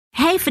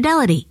Hey,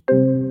 Fidelity.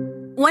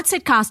 What's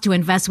it cost to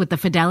invest with the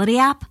Fidelity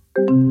app?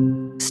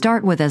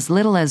 Start with as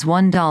little as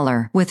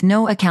 $1 with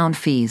no account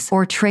fees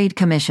or trade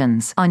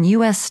commissions on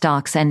U.S.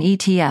 stocks and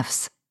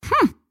ETFs.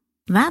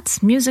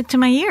 That's music to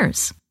my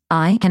ears.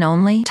 I can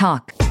only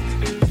talk.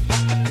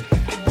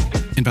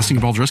 Investing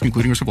involves risk,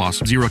 including risk of loss.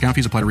 Zero account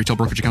fees apply to retail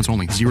brokerage accounts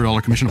only.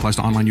 $0 commission applies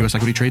to online U.S.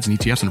 equity trades and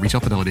ETFs and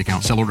retail Fidelity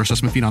accounts. Sell order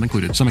assessment fee not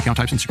included. Some account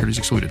types and securities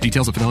excluded.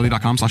 Details at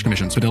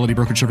fidelity.com/commissions. Fidelity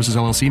Brokerage Services,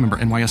 LLC, member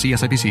NYSE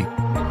SIPC.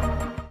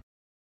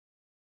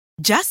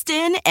 Just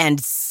in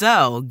and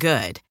so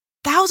good.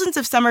 Thousands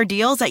of summer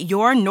deals at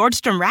your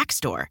Nordstrom Rack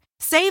store.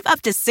 Save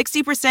up to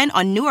 60%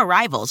 on new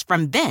arrivals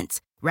from Vince,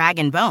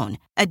 Rag & Bone,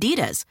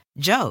 Adidas,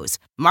 Joe's,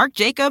 Marc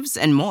Jacobs,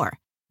 and more.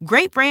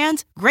 Great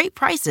brands, great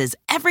prices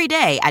every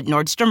day at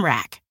Nordstrom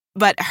Rack.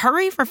 But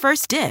hurry for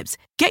first dibs.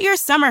 Get your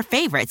summer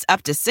favorites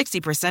up to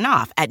 60%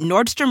 off at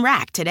Nordstrom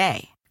Rack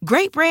today.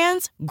 Great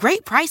brands,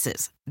 great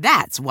prices.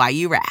 That's why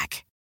you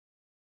rack.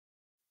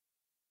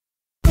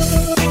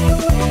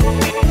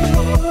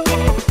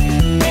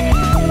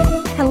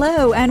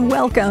 Hello and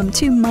welcome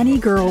to Money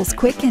Girl's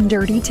Quick and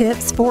Dirty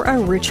Tips for a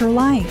Richer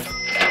Life.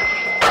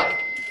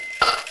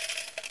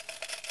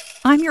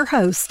 I'm your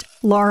host,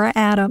 Laura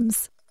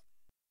Adams.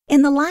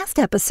 In the last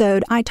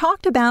episode, I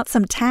talked about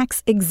some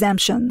tax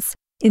exemptions.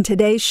 In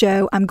today's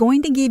show, I'm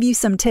going to give you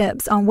some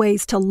tips on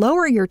ways to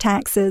lower your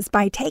taxes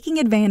by taking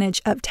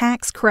advantage of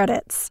tax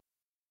credits.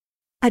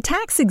 A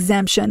tax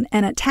exemption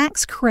and a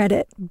tax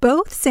credit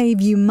both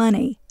save you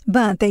money,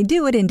 but they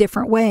do it in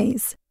different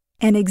ways.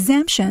 An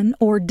exemption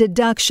or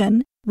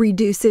deduction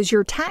reduces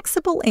your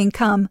taxable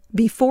income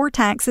before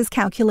tax is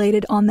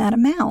calculated on that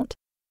amount.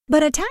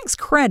 But a tax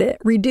credit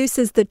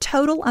reduces the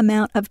total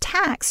amount of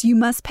tax you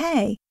must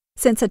pay.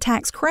 Since a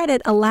tax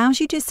credit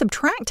allows you to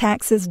subtract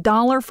taxes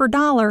dollar for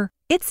dollar,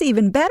 it's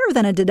even better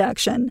than a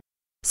deduction.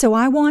 So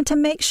I want to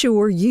make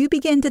sure you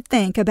begin to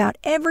think about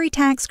every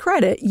tax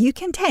credit you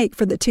can take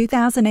for the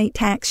 2008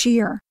 tax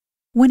year.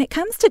 When it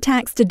comes to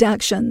tax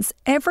deductions,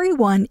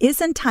 everyone is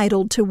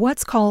entitled to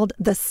what's called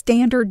the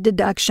standard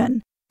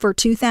deduction. For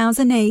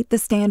 2008, the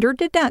standard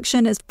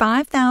deduction is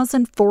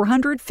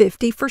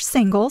 $5,450 for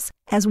singles,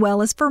 as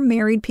well as for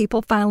married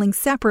people filing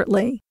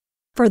separately.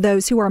 For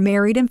those who are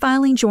married and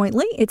filing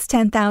jointly, it's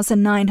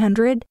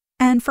 $10,900,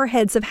 and for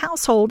heads of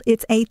household,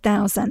 it's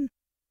 $8,000.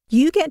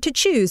 You get to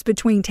choose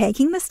between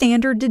taking the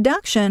standard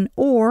deduction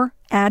or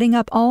adding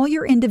up all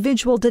your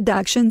individual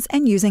deductions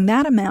and using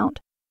that amount.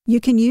 You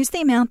can use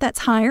the amount that's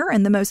higher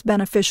and the most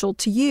beneficial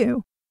to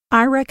you.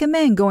 I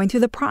recommend going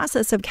through the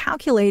process of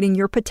calculating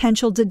your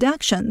potential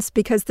deductions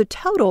because the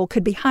total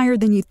could be higher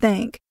than you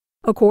think.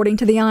 According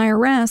to the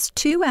IRS,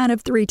 2 out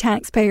of 3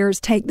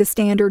 taxpayers take the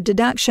standard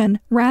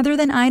deduction rather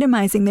than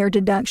itemizing their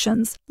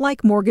deductions,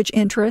 like mortgage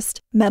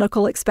interest,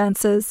 medical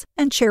expenses,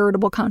 and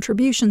charitable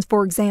contributions,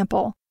 for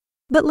example.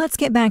 But let's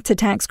get back to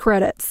tax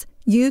credits.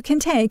 You can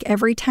take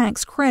every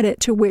tax credit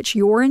to which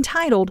you're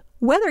entitled,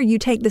 whether you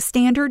take the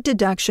standard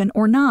deduction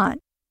or not.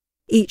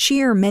 Each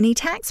year, many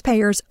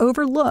taxpayers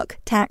overlook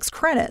tax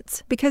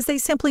credits because they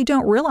simply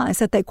don't realize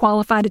that they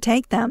qualify to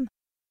take them.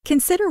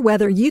 Consider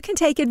whether you can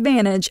take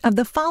advantage of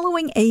the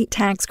following 8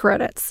 tax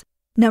credits.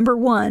 Number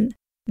 1,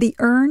 the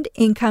Earned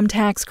Income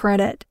Tax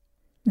Credit.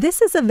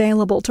 This is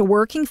available to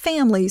working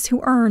families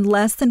who earn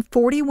less than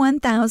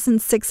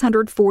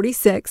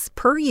 $41,646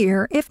 per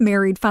year if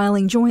married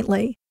filing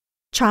jointly.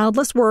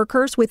 Childless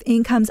workers with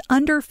incomes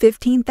under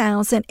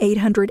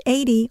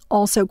 $15,880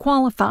 also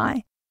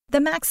qualify.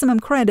 The maximum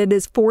credit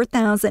is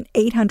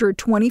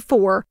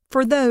 $4,824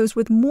 for those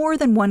with more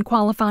than one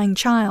qualifying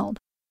child.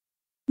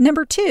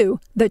 Number 2,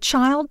 the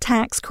Child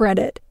Tax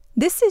Credit.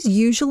 This is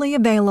usually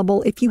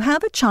available if you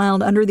have a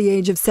child under the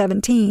age of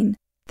 17.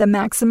 The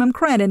maximum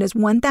credit is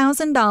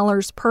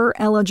 $1,000 per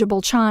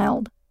eligible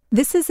child.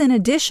 This is in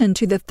addition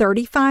to the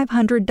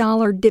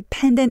 $3,500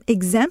 dependent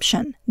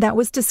exemption that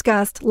was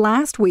discussed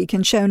last week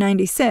in Show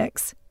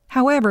 96.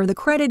 However, the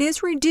credit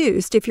is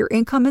reduced if your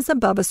income is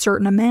above a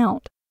certain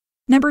amount.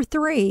 Number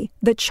 3,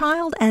 the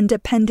Child and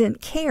Dependent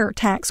Care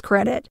Tax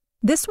Credit.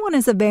 This one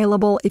is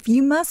available if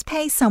you must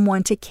pay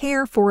someone to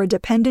care for a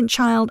dependent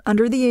child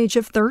under the age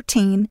of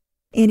 13,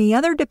 any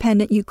other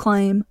dependent you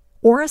claim,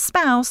 or a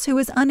spouse who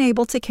is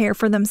unable to care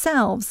for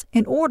themselves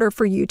in order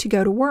for you to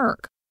go to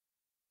work.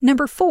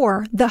 Number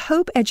 4, the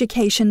Hope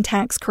Education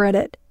Tax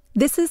Credit.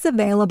 This is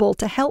available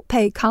to help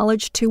pay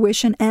college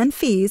tuition and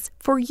fees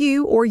for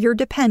you or your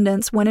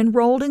dependents when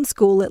enrolled in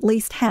school at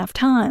least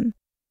half-time.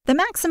 The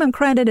maximum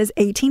credit is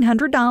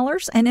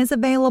 $1,800 and is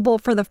available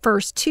for the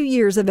first 2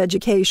 years of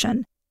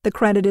education. The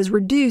credit is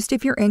reduced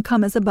if your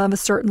income is above a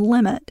certain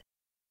limit.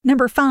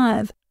 Number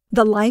 5,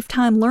 the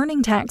Lifetime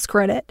Learning Tax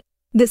Credit.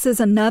 This is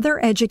another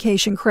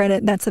education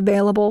credit that's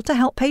available to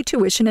help pay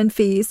tuition and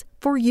fees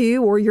for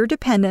you or your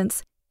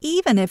dependents,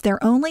 even if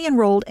they're only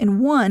enrolled in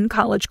one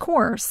college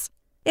course.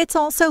 It's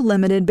also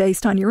limited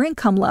based on your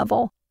income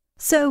level.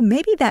 So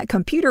maybe that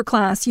computer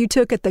class you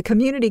took at the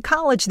community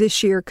college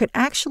this year could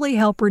actually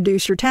help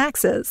reduce your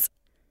taxes.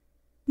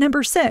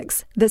 Number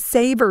 6, the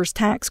Savers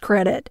Tax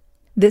Credit.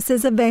 This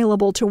is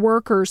available to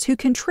workers who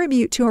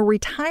contribute to a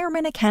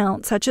retirement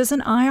account such as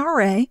an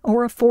IRA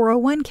or a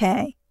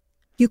 401k.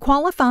 You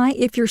qualify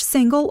if you're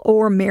single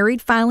or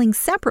married filing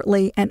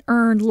separately and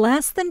earn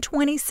less than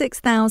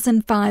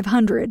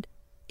 $26,500.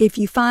 If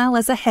you file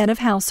as a head of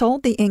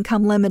household, the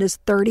income limit is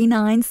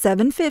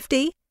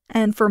 $39,750,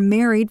 and for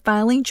married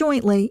filing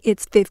jointly,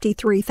 it's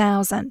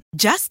 $53,000.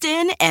 Just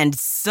in and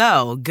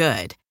so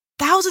good.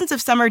 Thousands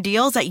of summer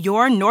deals at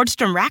your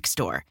Nordstrom Rack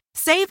store.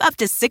 Save up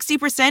to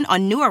 60%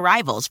 on new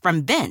arrivals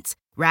from Vince,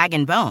 Rag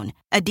 & Bone,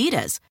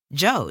 Adidas,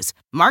 Joe's,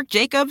 Marc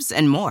Jacobs,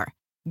 and more.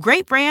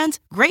 Great brands,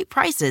 great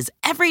prices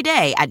every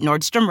day at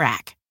Nordstrom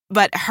Rack.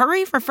 But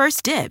hurry for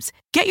first dibs.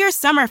 Get your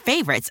summer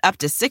favorites up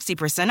to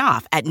 60%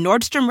 off at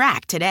Nordstrom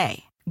Rack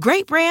today.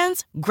 Great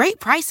brands, great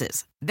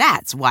prices.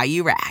 That's why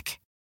you rack.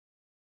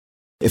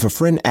 If a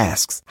friend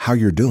asks how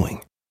you're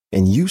doing,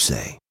 and you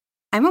say,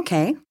 I'm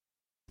okay.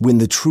 When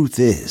the truth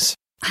is,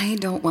 I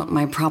don't want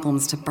my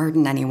problems to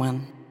burden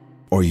anyone.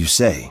 Or you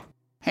say,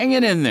 hang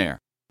it in there.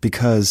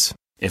 Because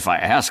if I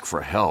ask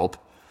for help,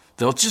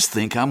 they'll just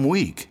think I'm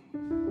weak.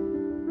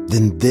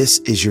 Then this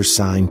is your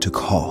sign to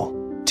call,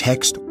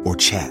 text, or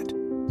chat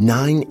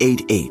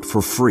 988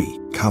 for free,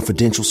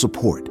 confidential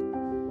support.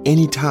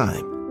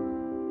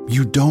 Anytime.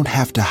 You don't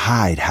have to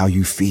hide how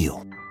you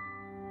feel.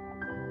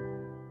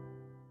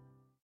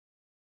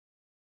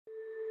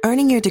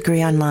 Earning your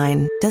degree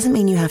online doesn't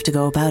mean you have to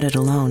go about it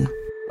alone.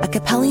 At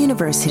Capella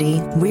University,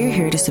 we're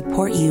here to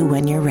support you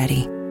when you're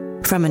ready.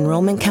 From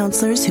enrollment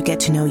counselors who get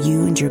to know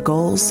you and your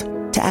goals,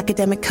 to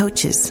academic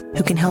coaches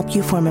who can help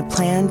you form a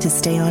plan to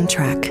stay on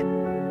track.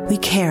 We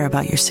care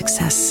about your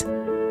success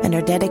and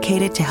are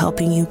dedicated to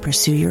helping you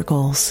pursue your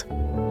goals.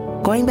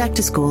 Going back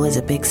to school is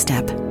a big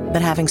step,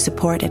 but having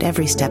support at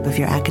every step of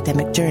your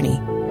academic journey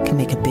can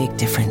make a big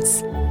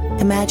difference.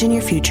 Imagine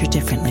your future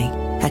differently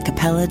at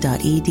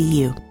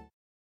capella.edu.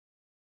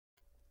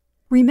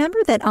 Remember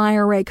that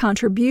IRA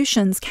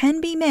contributions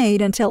can be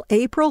made until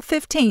April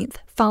 15th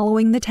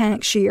following the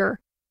tax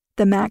year.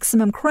 The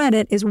maximum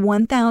credit is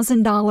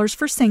 $1,000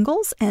 for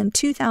singles and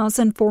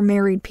 $2,000 for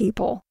married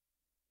people.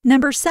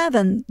 Number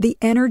 7, the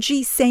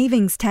Energy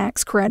Savings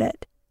Tax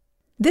Credit.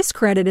 This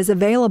credit is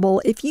available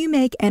if you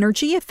make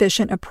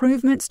energy-efficient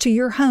improvements to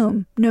your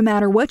home, no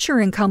matter what your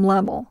income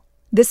level.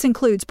 This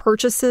includes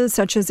purchases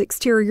such as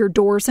exterior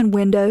doors and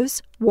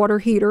windows, water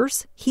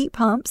heaters, heat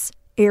pumps,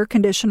 air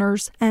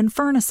conditioners, and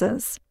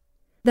furnaces.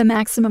 The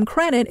maximum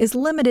credit is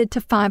limited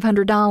to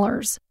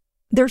 $500.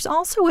 There's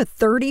also a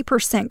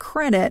 30%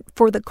 credit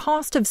for the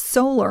cost of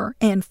solar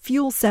and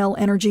fuel cell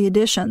energy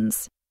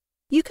additions.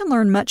 You can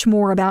learn much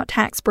more about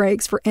tax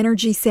breaks for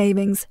energy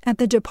savings at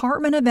the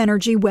Department of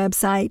Energy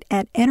website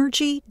at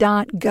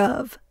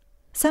energy.gov.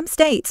 Some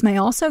states may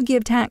also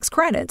give tax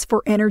credits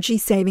for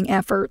energy-saving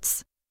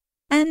efforts.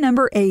 And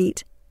number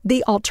 8,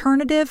 the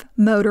Alternative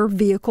Motor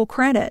Vehicle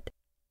Credit.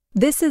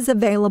 This is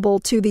available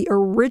to the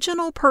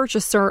original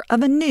purchaser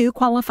of a new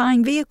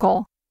qualifying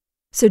vehicle.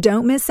 So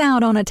don't miss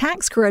out on a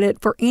tax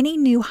credit for any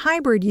new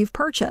hybrid you've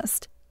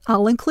purchased.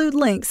 I'll include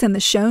links in the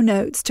show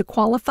notes to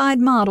qualified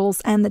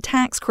models and the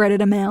tax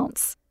credit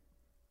amounts.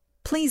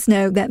 Please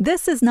note that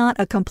this is not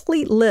a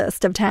complete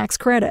list of tax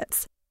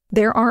credits.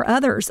 There are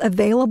others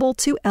available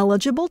to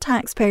eligible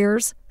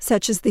taxpayers,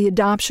 such as the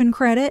adoption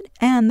credit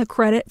and the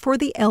credit for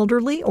the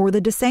elderly or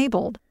the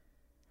disabled.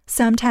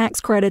 Some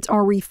tax credits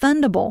are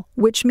refundable,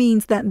 which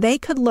means that they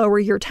could lower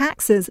your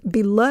taxes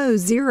below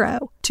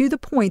zero to the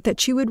point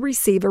that you would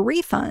receive a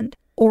refund.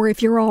 Or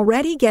if you're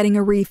already getting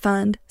a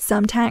refund,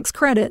 some tax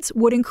credits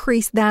would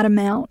increase that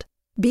amount.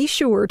 Be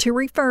sure to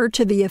refer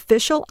to the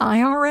official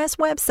IRS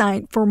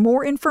website for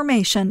more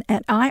information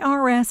at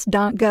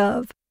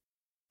irs.gov.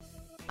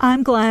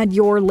 I'm glad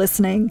you're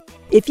listening.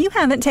 If you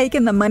haven't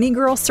taken the Money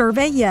Girl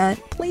survey yet,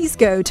 please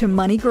go to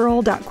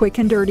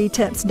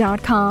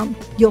moneygirl.quickanddirtytips.com.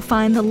 You'll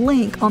find the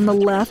link on the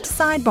left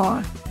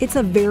sidebar. It's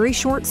a very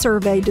short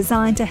survey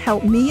designed to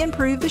help me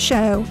improve the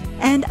show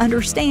and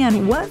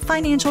understand what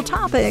financial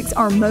topics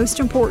are most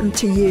important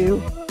to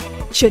you.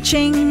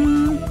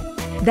 Cha-ching!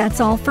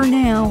 That's all for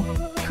now,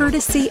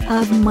 courtesy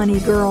of Money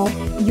Girl,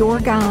 your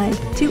guide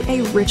to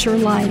a richer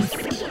life.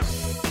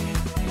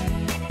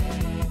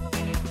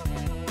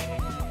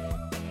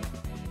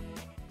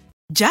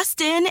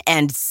 Just in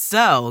and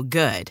so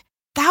good.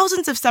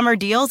 Thousands of summer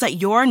deals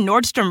at your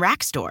Nordstrom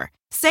Rack store.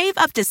 Save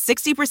up to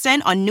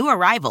 60% on new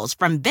arrivals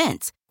from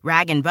Vince,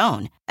 Rag &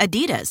 Bone,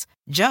 Adidas,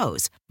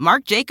 Joe's,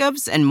 Marc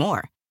Jacobs, and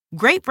more.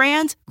 Great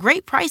brands,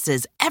 great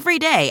prices every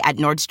day at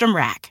Nordstrom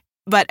Rack.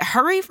 But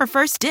hurry for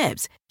first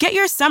dibs. Get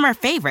your summer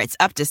favorites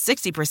up to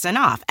 60%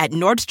 off at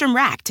Nordstrom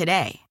Rack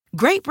today.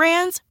 Great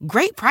brands,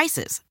 great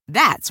prices.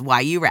 That's why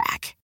you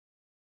rack.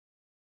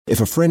 If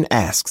a friend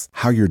asks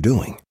how you're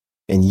doing,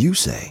 and you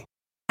say,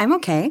 I'm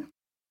okay.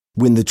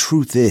 When the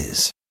truth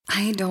is,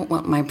 I don't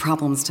want my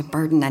problems to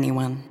burden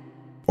anyone.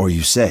 Or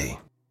you say,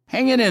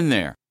 hang it in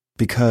there.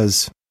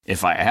 Because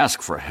if I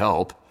ask for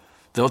help,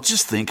 they'll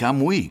just think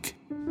I'm weak.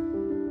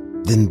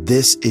 Then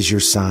this is your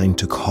sign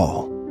to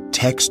call,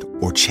 text,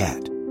 or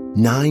chat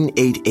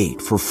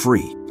 988 for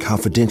free,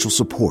 confidential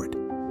support.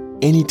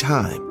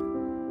 anytime.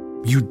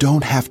 You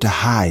don't have to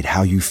hide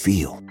how you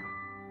feel.